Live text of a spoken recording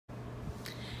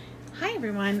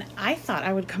everyone, I thought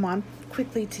I would come on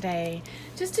quickly today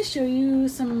just to show you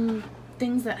some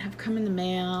things that have come in the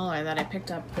mail or that I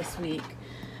picked up this week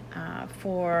I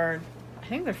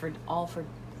think they're all for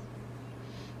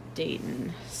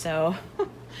Dayton. So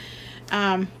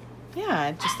yeah,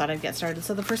 I just thought I'd get started.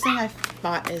 So the first thing I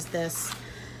bought is this.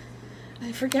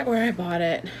 I forget where I bought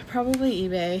it, probably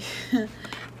eBay.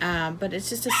 But it's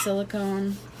just a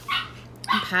silicone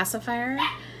pacifier,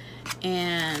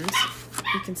 and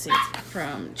you can see it's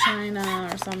from China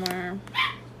or somewhere.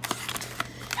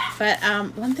 But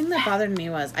one thing that bothered me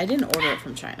was I didn't order it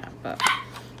from China, but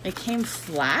it came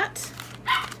flat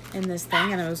in this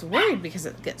thing, and I was worried because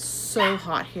it gets so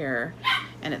hot here,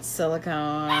 and it's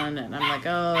silicone, and I'm like,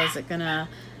 oh, is it gonna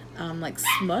like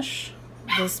smush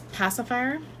this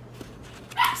pacifier?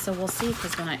 So we'll see,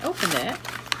 because when I opened it,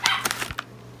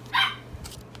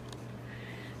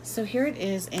 so here it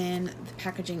is in the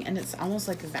packaging, and it's almost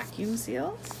like vacuum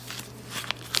sealed.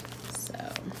 So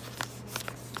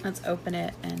let's open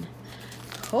it, and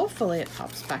hopefully it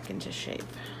pops back into shape.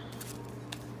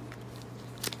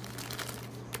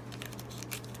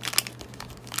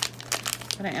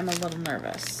 But I am a little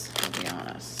nervous, I'll be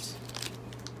honest.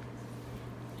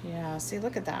 Yeah, see,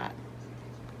 look at that.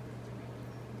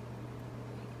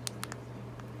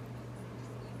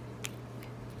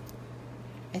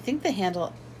 I think the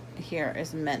handle here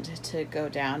is meant to go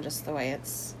down just the way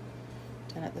it's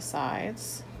done at the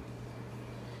sides.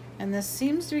 And this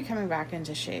seems to be coming back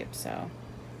into shape, so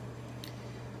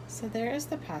there is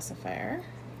the pacifier.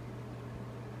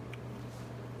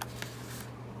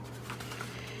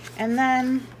 And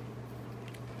then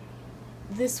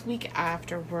this week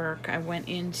after work, I went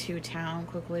into town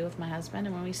quickly with my husband,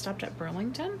 and when we stopped at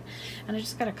Burlington, and I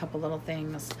just got a couple little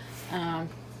things.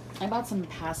 I bought some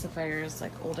pacifiers,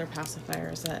 like older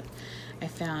pacifiers that I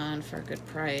found for a good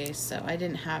price. So I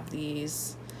didn't have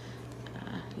these,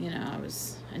 you know,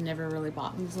 I never really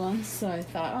bought these ones, so I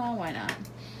thought, oh, why not?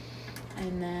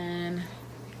 And then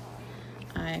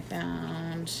I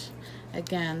found,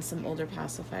 again, some older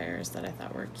pacifiers that I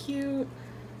thought were cute.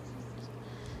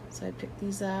 So I picked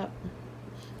these up,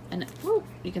 and whoop,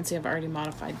 you can see I've already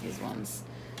modified these ones.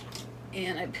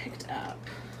 And I picked up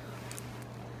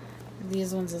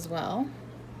these ones as well,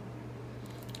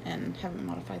 and haven't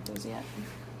modified those yet.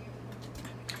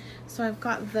 So I've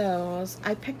got those.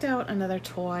 I picked out another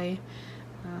toy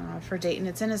for Dayton.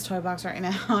 It's in his toy box right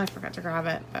now. I forgot to grab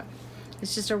it, but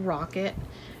it's just a rocket,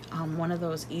 one of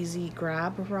those easy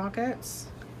grab rockets.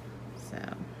 So,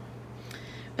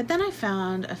 but then I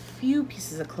found a few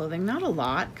pieces of clothing, not a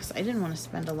lot, because I didn't want to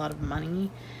spend a lot of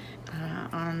money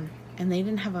and they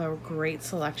didn't have a great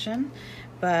selection,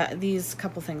 but these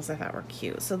couple things I thought were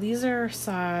cute. So these are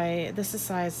this is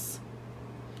size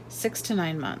 6 to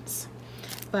 9 months,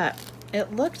 but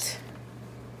it looked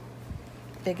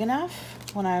big enough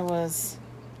when I was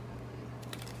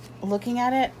looking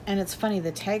at it. And it's funny,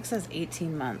 the tag says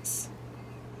 18 months,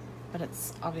 but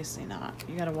it's obviously not.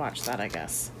 You gotta watch that, I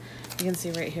guess. You can see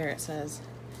right here it says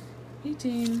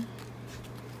 18.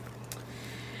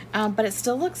 But it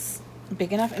still looks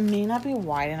big enough. It may not be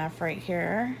wide enough right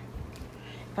here,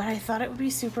 but I thought it would be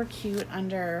super cute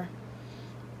under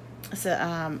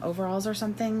overalls or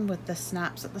something with the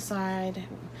snaps at the side.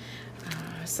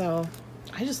 So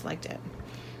I just liked it.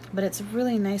 But it's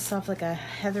really nice stuff, like a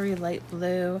heathery light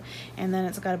blue, and then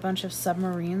it's got a bunch of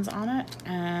submarines on it,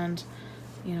 and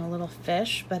you know, little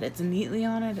fish, but it's neatly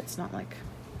on it. It's not like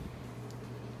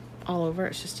all over,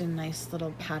 it's just in nice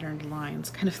little patterned lines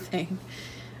kind of thing.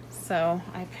 So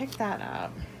I picked that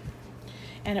up,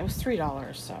 and it was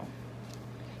 $3, so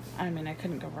I mean, I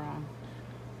couldn't go wrong.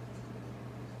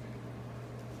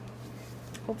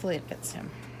 Hopefully it fits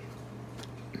him.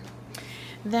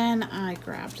 Then I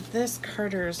grabbed this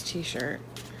Carter's t-shirt.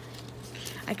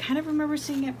 I kind of remember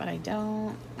seeing it, but I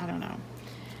don't know.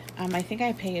 I think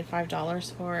I paid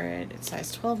 $5 for it. It's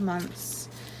size 12 months.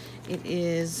 It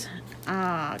is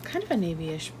kind of a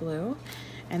navy-ish blue.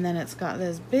 And then it's got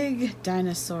this big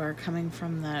dinosaur coming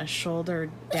from the shoulder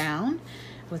down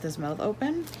with his mouth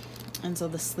open. And so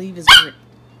the sleeve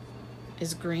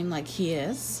is green like he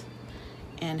is,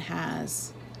 and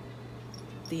has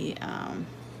the, I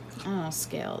don't know,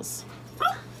 scales.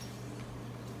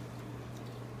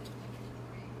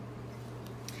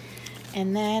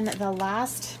 And then the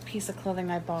last piece of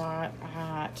clothing I bought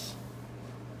at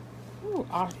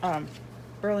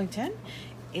Burlington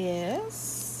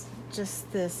is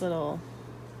just this little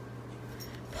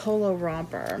polo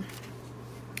romper,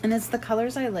 and it's the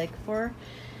colors I like for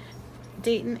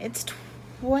Dayton. It's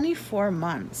 24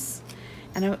 months,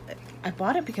 and I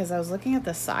bought it because I was looking at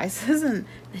the sizes, and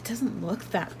it doesn't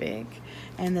look that big.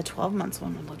 and the 12 months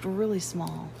one looked really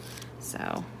small.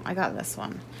 So I got this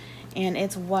one, and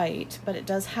it's white, but it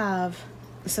does have,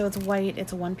 so it's white,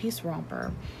 it's a one-piece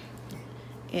romper.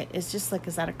 It is just like,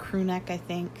 is that a crew neck, I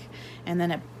think, and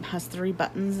then it has 3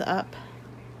 buttons up,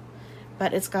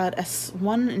 but it's got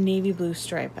one navy blue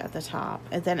stripe at the top,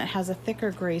 and then it has a thicker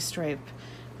gray stripe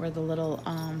where the little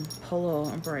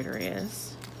polo embroidery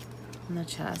is on the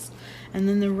chest, and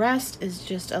then the rest is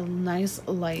just a nice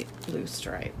light blue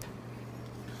stripe.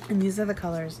 And these are the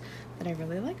colors that I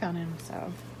really like on him,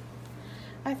 so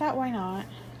I thought, why not?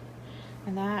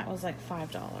 And that was like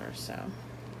 $5, so.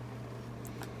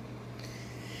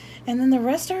 And then the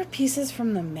rest are pieces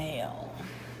from the mail.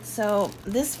 So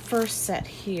this first set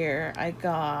here I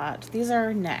got, these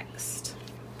are next.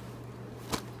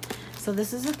 So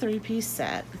this is a 3-piece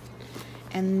set,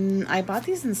 and I bought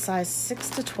these in size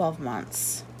 6 to 12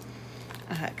 months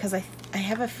because I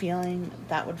have a feeling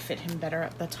that would fit him better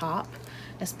at the top,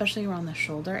 especially around the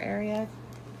shoulder area.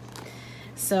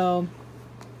 So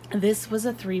this was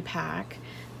a 3-pack.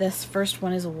 This first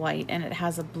one is white, and it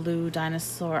has a blue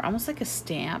dinosaur, almost like a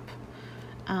stamp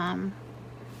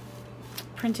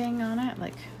printing on it,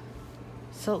 like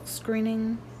silk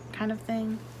screening kind of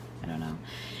thing. I don't know.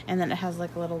 And then it has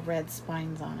like little red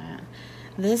spines on it.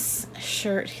 This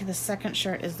shirt, the second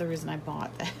shirt, is the reason I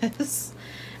bought this.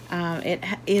 It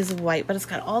is white, but it's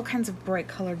got all kinds of bright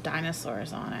colored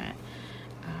dinosaurs on it.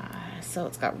 So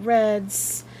it's got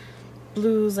reds,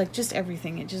 blues, like just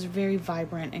everything. It's just very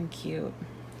vibrant and cute.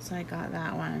 So I got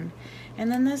that one.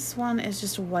 And then this one is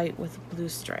just white with a blue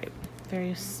stripe.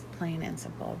 Very plain and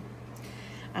simple.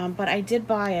 But I did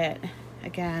buy it,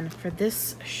 again, for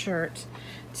this shirt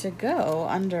to go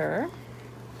under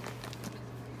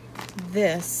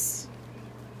this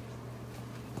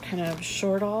kind of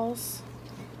shortalls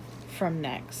from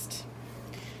Next.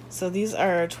 So these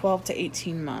are 12 to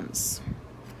 18 months.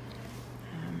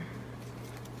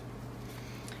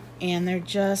 And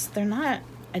they're not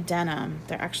a denim.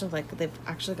 They're actually like, they've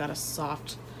actually got a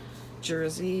soft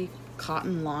jersey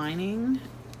cotton lining,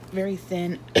 very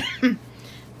thin.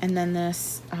 And then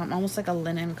this almost like a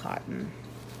linen cotton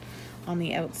on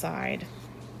the outside,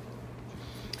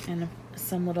 and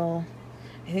some little,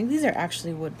 I think these are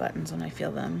actually wood buttons when I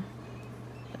feel them,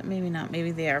 but maybe not,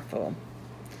 maybe they are full.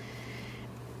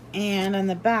 And on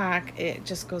the back it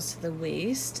just goes to the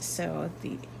waist, so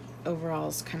the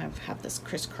overalls kind of have this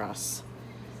crisscross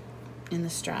in the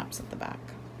straps at the back,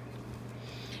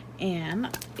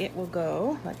 and it will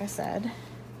go, like I said,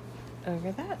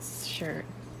 over that shirt,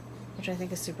 which I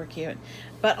think is super cute.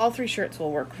 But all 3 shirts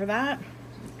will work for that,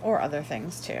 or other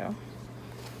things too.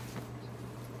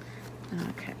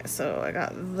 Okay, so I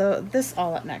got this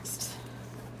all at Next,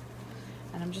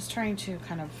 and I'm just trying to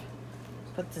kind of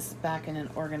put this back in an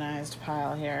organized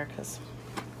pile here because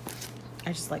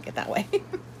I just like it that way.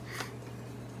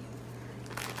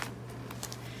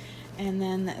 And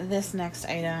then this next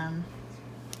item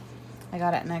I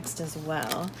got at Next as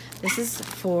well. This is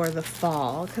for the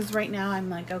fall, because right now I'm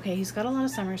like, okay, he's got a lot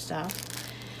of summer stuff,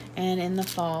 and in the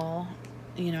fall,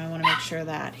 you know, I want to make sure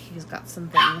that he's got some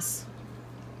things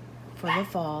for the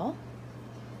fall.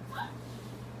 I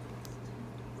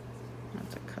have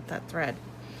to cut that thread.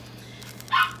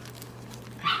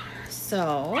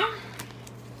 So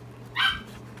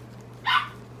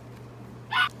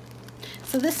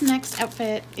this next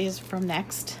outfit is from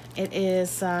Next. It is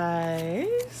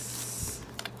size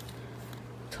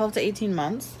 12 to 18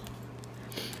 months.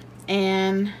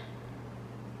 And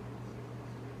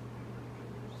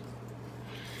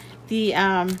the,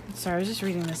 sorry, I was just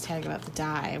reading this tag about the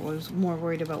dye. I was more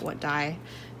worried about what dye,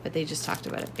 but they just talked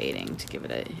about it fading to give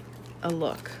it a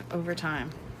look over time.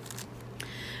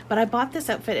 But I bought this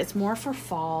outfit. It's more for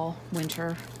fall,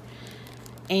 winter.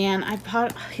 And I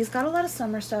bought, he's got a lot of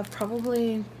summer stuff,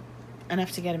 probably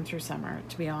enough to get him through summer,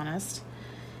 to be honest.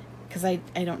 Because I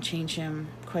don't change him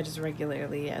quite as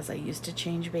regularly as I used to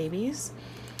change babies.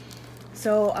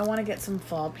 So I want to get some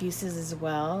fall pieces as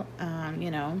well,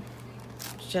 you know,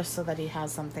 just so that he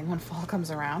has something when fall comes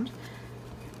around.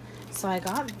 So I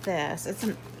got this. It's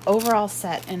an overall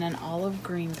set in an olive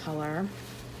green color.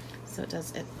 So it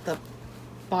does, the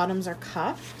bottoms are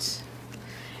cuffed.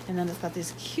 And then it's got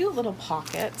these cute little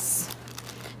pockets.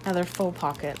 Now they're faux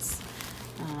pockets,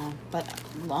 but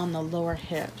on the lower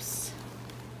hips.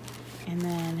 And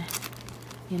then,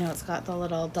 you know, it's got the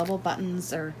little double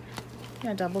buttons, or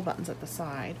yeah, double buttons at the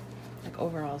side, like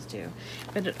overalls do.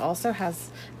 But it also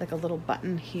has like a little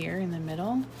button here in the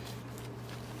middle.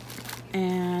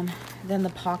 And then the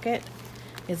pocket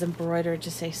is embroidered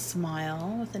to say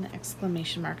smile with an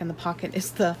exclamation mark, and the pocket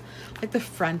is the like the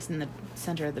front and the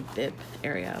center of the bib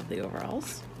area of the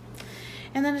overalls.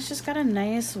 And then it's just got a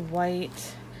nice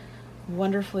white,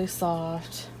 wonderfully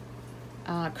soft,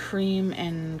 cream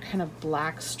and kind of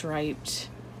black striped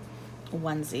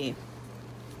onesie.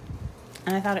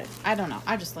 And I thought I don't know,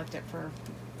 I just liked it for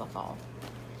the fall.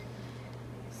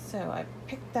 So I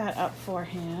picked that up for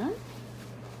him.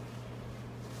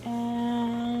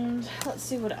 And let's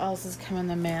see what else has come in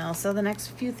the mail. So the next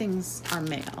few things are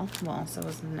mail. Well, so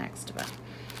was the next, but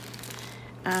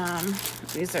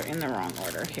these are in the wrong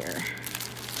order here.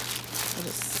 I'll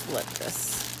just slip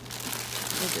this.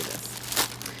 We'll do this.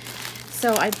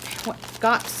 So I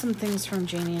got some things from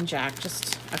Janie and Jack,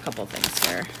 just a couple things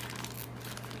here.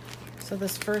 So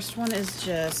this first one is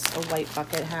just a white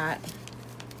bucket hat.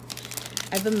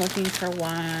 I've been looking for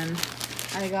one.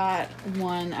 I got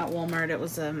one at Walmart. It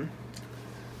was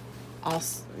all,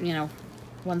 you know,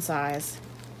 one size.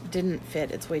 Didn't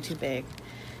fit. It's way too big.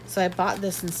 So I bought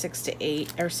this in 6 to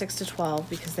 8 or 6 to 12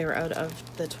 because they were out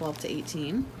of the 12 to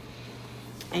 18.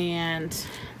 And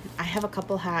I have a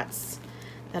couple hats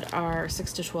that are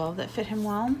 6 to 12 that fit him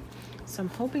well. So I'm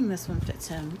hoping this one fits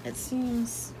him. It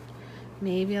seems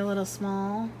maybe a little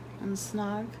small and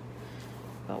snug,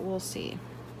 but we'll see.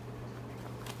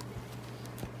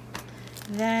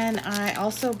 Then I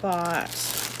also bought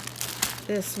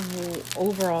this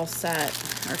overall set,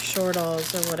 or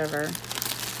shortals or whatever,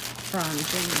 from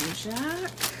Janie and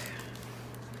Jack.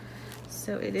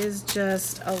 So it is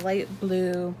just a light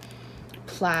blue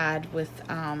plaid with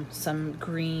some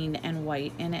green and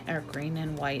white in it, or green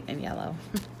and white and yellow.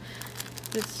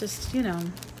 It's just, you know,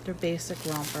 their basic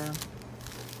romper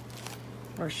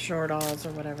or shortals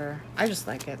or whatever. I just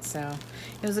like it, so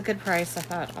it was a good price. I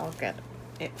thought I'll get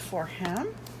it for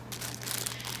him.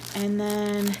 And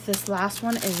then this last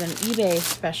one is an eBay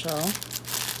special.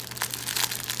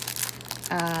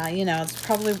 You know, it's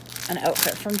probably an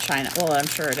outfit from China. Well, I'm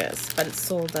sure it is, but it's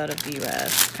sold out of the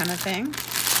US kind of thing.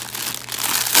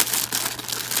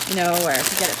 You know, where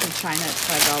if you get it from China, it's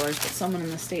 $5, but someone in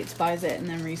the States buys it and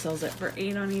then resells it for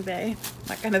 $8 on eBay.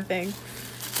 That kind of thing.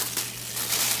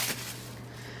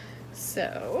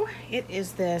 So it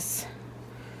is this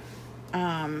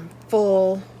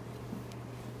full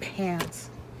pants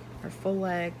or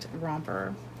full-legged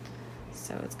romper.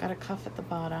 So it's got a cuff at the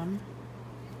bottom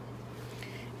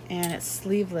and it's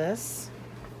sleeveless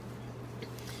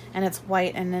and it's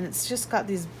white, and then it's just got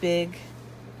these big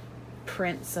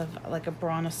prints of like a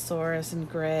brontosaurus in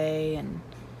gray, and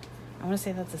I want to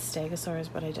say that's a stegosaurus,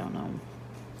 but I don't know,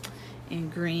 in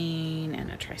green, and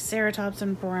a triceratops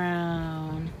in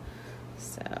brown.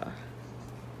 So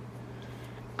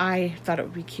I thought it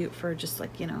would be cute for just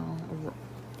like, you know,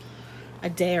 a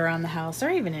day around the house or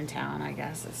even in town. I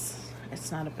guess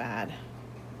it's not a bad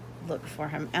look for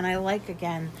him. And I like,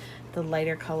 again, the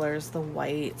lighter colors, the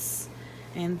whites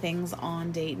and things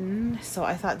on Dayton. So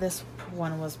I thought this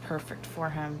one was perfect for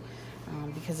him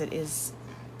because it is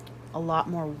a lot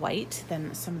more white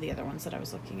than some of the other ones that I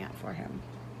was looking at for him.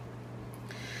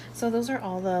 So those are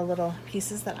all the little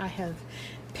pieces that I have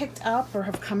picked up or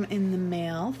have come in the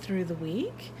mail through the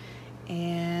week.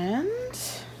 And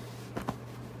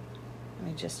let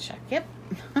me just check. Yep.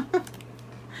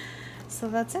 So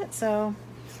that's it. So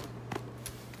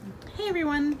hey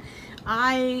everyone,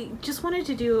 I just wanted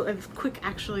to do a quick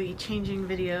actually changing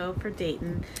video for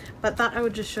Dayton, but thought I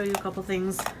would just show you a couple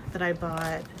things that I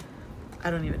bought. I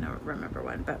don't even remember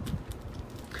when, but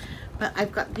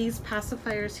I've got these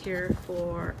pacifiers here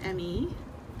for Emmy.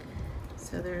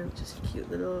 So they're just cute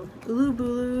little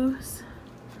Ulu-Bulus.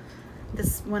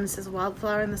 This one says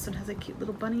wildflower, and this one has a cute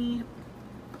little bunny.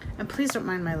 And please don't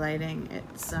mind my lighting.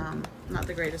 It's not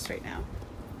the greatest right now.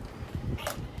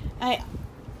 I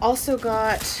also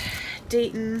got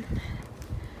Dayton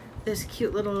this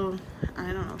cute little,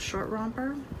 I don't know, short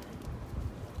romper.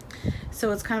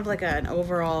 So it's kind of like an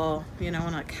overall, you know,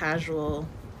 a casual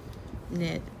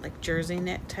knit, like jersey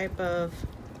knit type of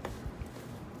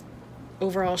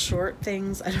overall short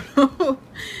things. I don't know.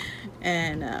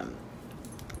 And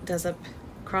does up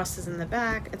crosses in the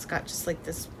back. It's got just like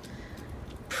this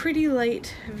pretty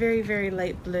light, very, very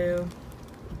light blue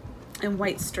and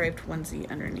white striped onesie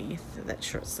underneath that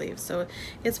short sleeve. So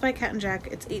it's by Cat and Jack.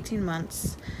 It's 18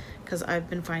 months because I've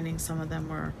been finding some of them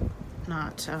were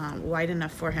not wide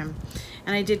enough for him,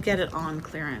 and I did get it on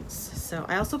clearance. So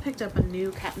I also picked up a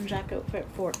new Cat and Jack outfit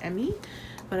for Emmy,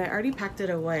 but I already packed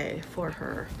it away for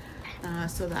her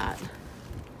so that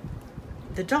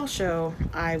the doll show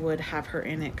I would have her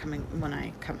in it coming when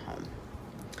I come home.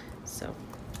 So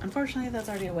unfortunately that's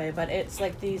already away, but it's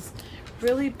like these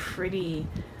really pretty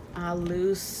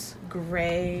loose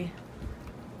gray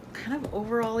kind of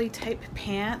overall-y type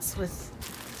pants with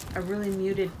a really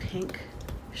muted pink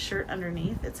shirt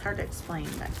underneath. It's hard to explain,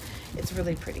 but it's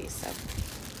really pretty. So,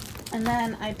 and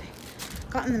then I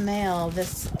got in the mail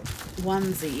this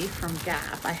onesie from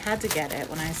Gap. I had to get it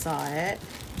when I saw it.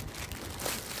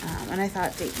 And I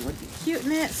thought Dayton would be cute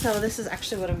in it. So this is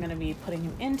actually what I'm going to be putting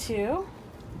him into.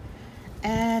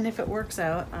 And if it works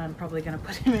out, I'm probably going to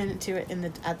put him into it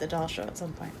at the doll show at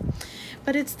some point.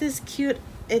 But it's this cute,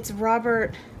 it's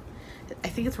Robert, I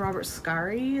think it's Robert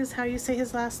Scary is how you say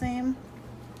his last name.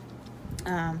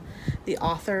 The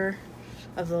author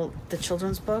of the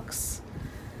children's books.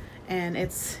 And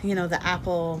it's, you know, the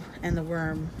apple and the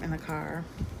worm in the car.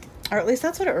 Or at least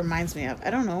that's what it reminds me of. I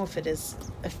don't know if it is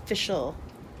official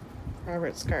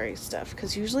Robert Scary stuff,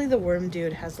 because usually the worm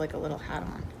dude has like a little hat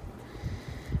on.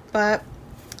 But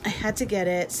I had to get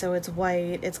it, so it's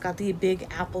white. It's got the big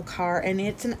apple car, and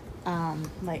it's an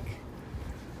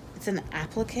it's an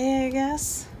applique, I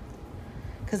guess,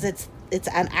 because it's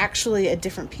actually a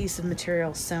different piece of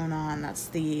material sewn on. That's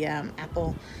the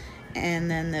apple,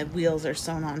 and then the wheels are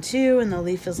sewn on too, and the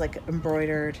leaf is like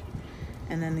embroidered,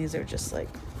 and then these are just like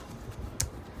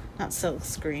not silk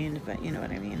screened, but you know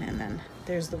what I mean. And then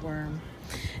there's the worm,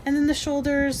 and then the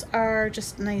shoulders are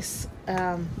just nice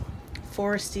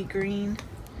foresty green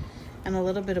and a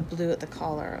little bit of blue at the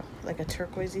collar, like a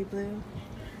turquoisey blue.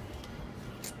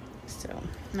 So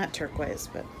not turquoise,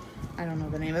 but I don't know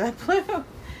the name of that blue.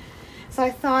 So I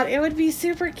thought it would be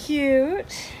super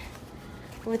cute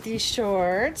with these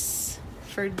shorts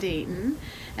for Dayton,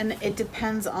 and it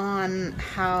depends on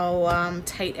how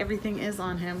tight everything is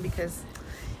on him, because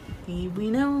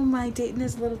we know my Dayton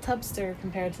is a little tubster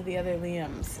compared to the other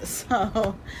Liams.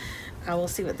 So I will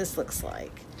see what this looks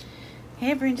like.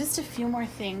 Hey, Breen, just a few more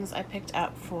things I picked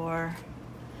up for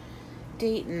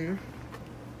Dayton.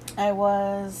 It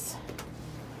was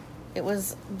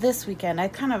this weekend. I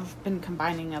kind of been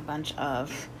combining a bunch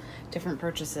of different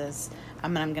purchases,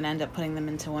 and I'm going to end up putting them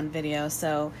into one video.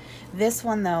 So this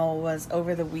one, though, was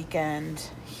over the weekend,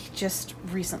 just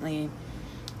recently,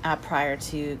 prior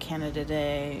to Canada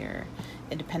Day or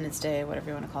Independence Day, whatever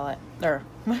you want to call it, or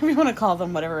whatever you want to call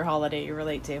them, whatever holiday you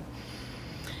relate to.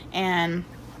 And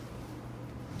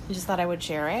I just thought I would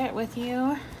share it with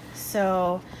you.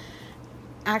 So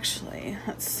actually,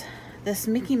 this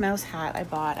Mickey Mouse hat I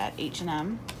bought at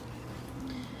H&M.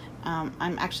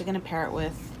 I'm actually going to pair it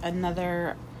with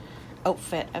another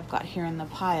outfit I've got here in the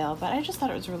pile, but I just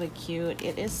thought it was really cute.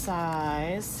 It is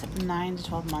size 9 to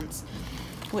 12 months,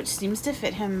 which seems to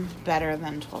fit him better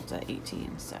than 12 to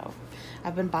 18. So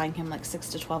I've been buying him like 6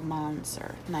 to 12 months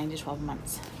or 9 to 12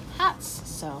 months hats.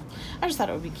 So I just thought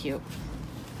it would be cute.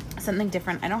 Something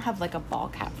different. I don't have like a ball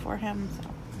cap for him. So.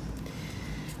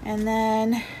 And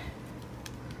then,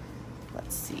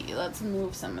 let's see. Let's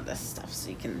move some of this stuff so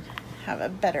you can have a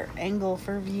better angle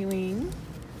for viewing.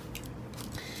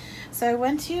 So I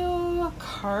went to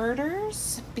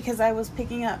Carter's because I was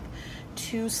picking up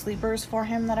 2 sleepers for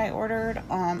him that I ordered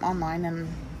online and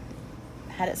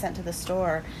had it sent to the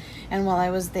store. And while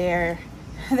I was there,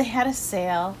 they had a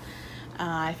sale.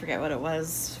 I forget what it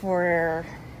was for.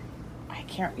 I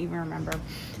can't even remember.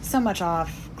 So much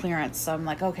off clearance. So I'm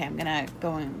like, okay, I'm gonna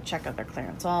go and check out their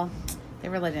clearance. Well, they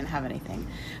really didn't have anything,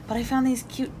 but I found these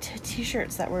cute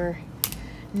t-shirts that were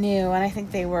new, and I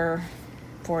think they were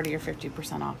 40 or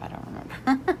 50% off. I don't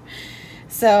remember.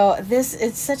 So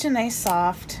it's such a nice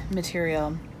soft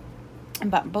material,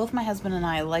 but both my husband and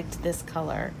I liked this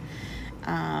color.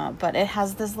 But it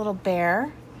has this little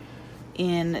bear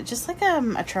in just like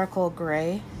a charcoal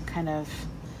gray kind of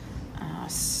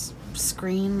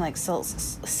screen, like silk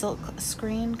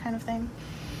screen kind of thing.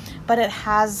 But it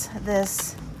has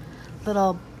this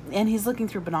little, and he's looking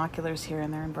through binoculars here,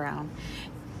 and they're in brown.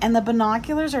 And the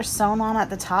binoculars are sewn on at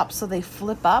the top, so they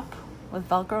flip up with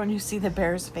Velcro, and you see the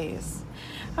bear's face.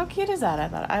 How cute is that? I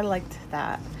thought I liked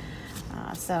that.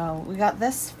 So we got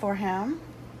this for him.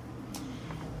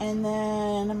 And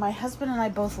then my husband and I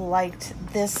both liked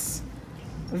this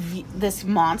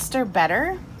monster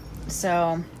better.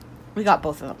 So we got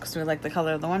both of them because we like the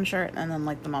color of the one shirt and then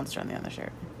like the monster on the other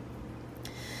shirt.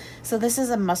 So this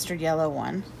is a mustard yellow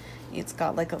one. It's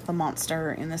got like the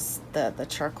monster in the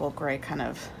charcoal gray kind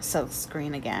of silk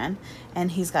screen again.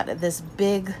 And he's got this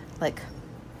big like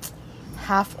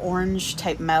half orange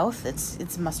type mouth.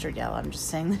 It's mustard yellow. I'm just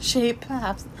saying the shape,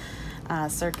 half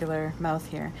circular mouth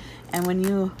here. And when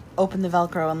you open the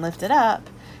Velcro and lift it up,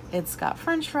 it's got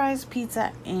French fries,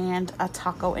 pizza, and a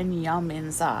taco and yum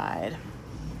inside.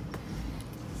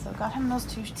 So got him those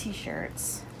 2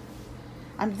 t-shirts.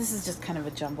 This is just kind of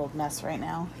a jumbled mess right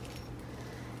now.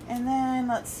 And then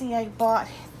let's see, I bought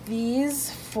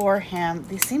these for him.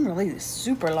 They seem really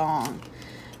super long.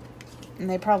 And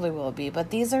they probably will be,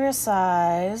 but these are a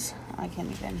size, I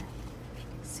can't even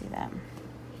see them.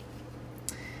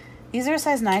 These are a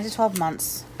size 9 to 12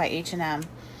 months by H&M.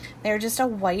 They're just a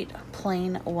white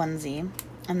plain onesie,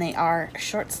 and they are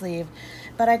short sleeve,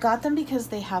 but I got them because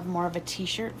they have more of a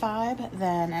t-shirt vibe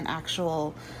than an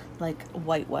actual like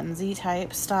white onesie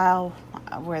type style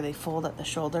where they fold at the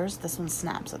shoulders. This one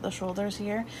snaps at the shoulders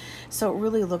here, so it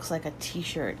really looks like a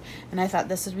t-shirt, and I thought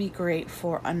this would be great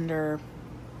for under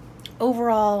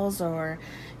overalls, or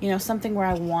you know, something where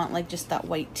I want like just that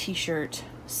white t-shirt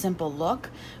simple look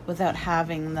without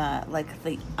having the like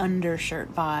the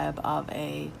undershirt vibe of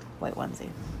a white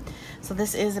onesie. So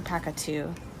this is a pack of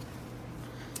 2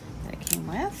 that it came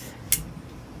with.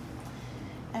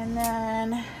 And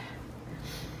then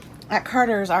at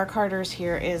Carter's, our Carter's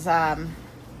here is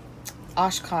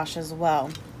Oshkosh as well.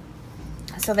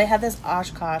 So they had this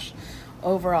Oshkosh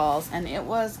overalls, and it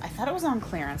was, I thought it was on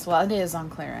clearance. Well, it is on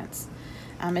clearance.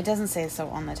 It doesn't say so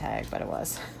on the tag, but it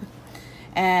was.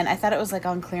 And I thought it was like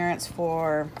on clearance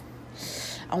for,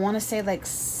 I want to say like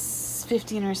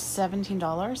 $15 or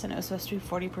 $17, and it was supposed to be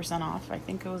 40% off. I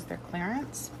think it was their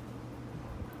clearance.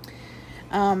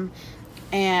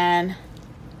 And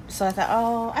so I thought,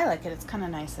 oh, I like it. It's kind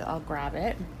of nice. I'll grab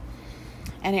it.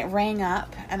 And it rang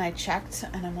up, and I checked,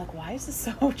 and I'm like, why is this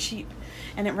so cheap?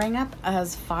 And it rang up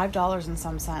as $5 and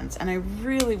some cents. And I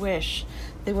really wish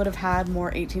they would have had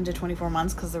more 18 to 24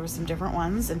 months, because there were some different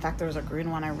ones. In fact, there was a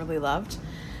green one I really loved,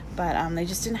 but they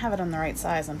just didn't have it on the right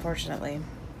size, unfortunately.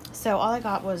 So all I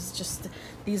got was just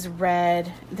these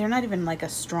red. They're not even like a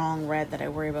strong red that I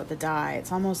worry about the dye.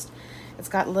 It's almost, it's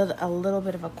got a little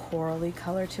bit of a corally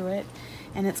color to it,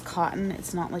 and it's cotton.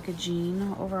 It's not like a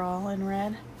jean overall in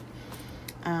red.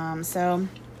 So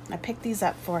I picked these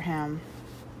up for him,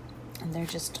 and they're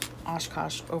just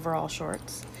Oshkosh overall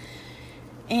shorts.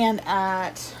 And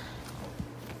at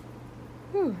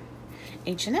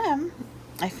H&M,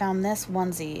 I found this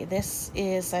onesie. This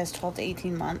is size 12 to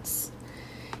 18 months,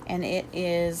 and it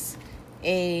is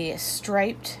a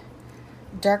striped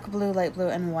dark blue, light blue,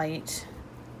 and white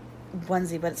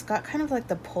onesie, but it's got kind of like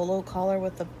the polo collar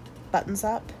with the buttons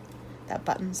up. That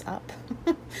buttons up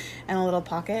and a little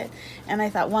pocket. And I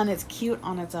thought, one, it's cute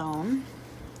on its own,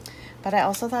 but I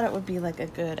also thought it would be like a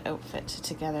good outfit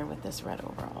together with this red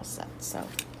overall set. So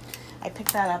I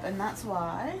picked that up, and that's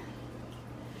why,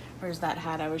 where's that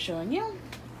hat I was showing you?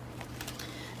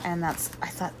 And that's, I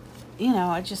thought, you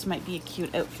know, it just might be a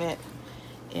cute outfit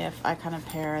if I kind of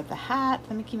pair the hat,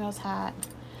 the Mickey Mouse hat,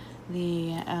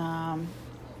 the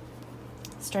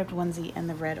striped onesie, and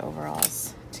the red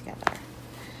overalls together.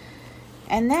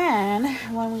 And then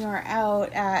when we were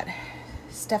out at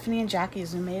Stephanie and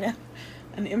Jackie's, we made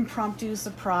an impromptu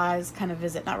surprise kind of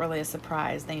visit. Not really a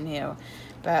surprise, they knew,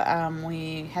 but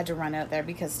we had to run out there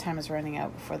because time is running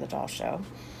out before the doll show.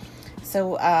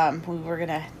 So we were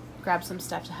gonna grab some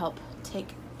stuff to help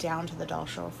take down to the doll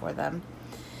show for them.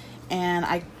 And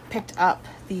I picked up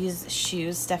these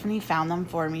shoes. Stephanie found them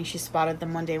for me. She spotted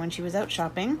them one day when she was out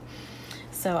shopping.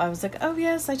 So I was like, oh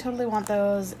yes, I totally want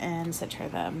those, and sent her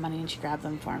the money, and she grabbed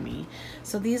them for me.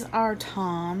 So these are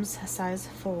Tom's, size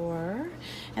 4,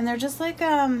 and they're just like,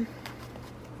 I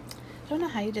don't know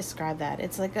how you describe that.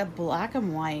 It's like a black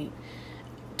and white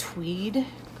tweed,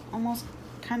 almost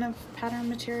kind of pattern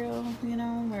material, you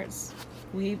know, where it's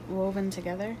woven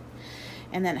together.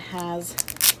 And then it has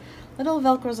little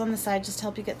Velcros on the side just to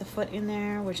help you get the foot in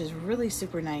there, which is really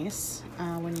super nice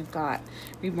when you've got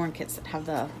reborn kits that have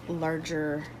the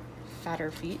larger,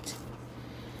 fatter feet.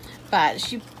 But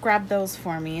she grabbed those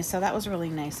for me, so that was really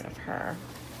nice of her.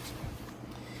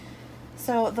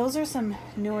 So those are some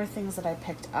newer things that I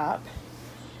picked up.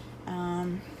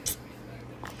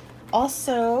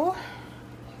 Also,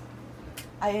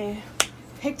 I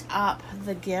picked up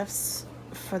the gifts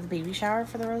for the baby shower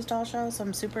for the Rose Doll Show, so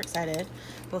I'm super excited.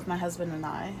 Both my husband and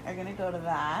I are gonna go to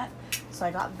that, so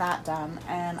I got that done,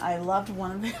 and I loved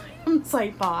one of the items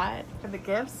I bought for the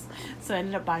gifts, so I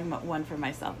ended up buying one for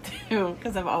myself too,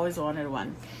 because I've always wanted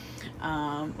one,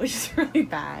 which is really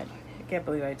bad. I can't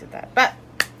believe I did that, but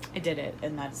I did it,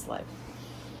 and that's life.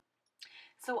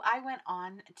 So I went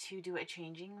on to do a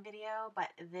changing video, but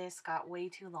this got way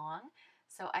too long,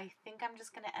 so I think I'm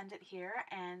just going to end it here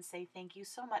and say thank you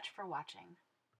so much for watching.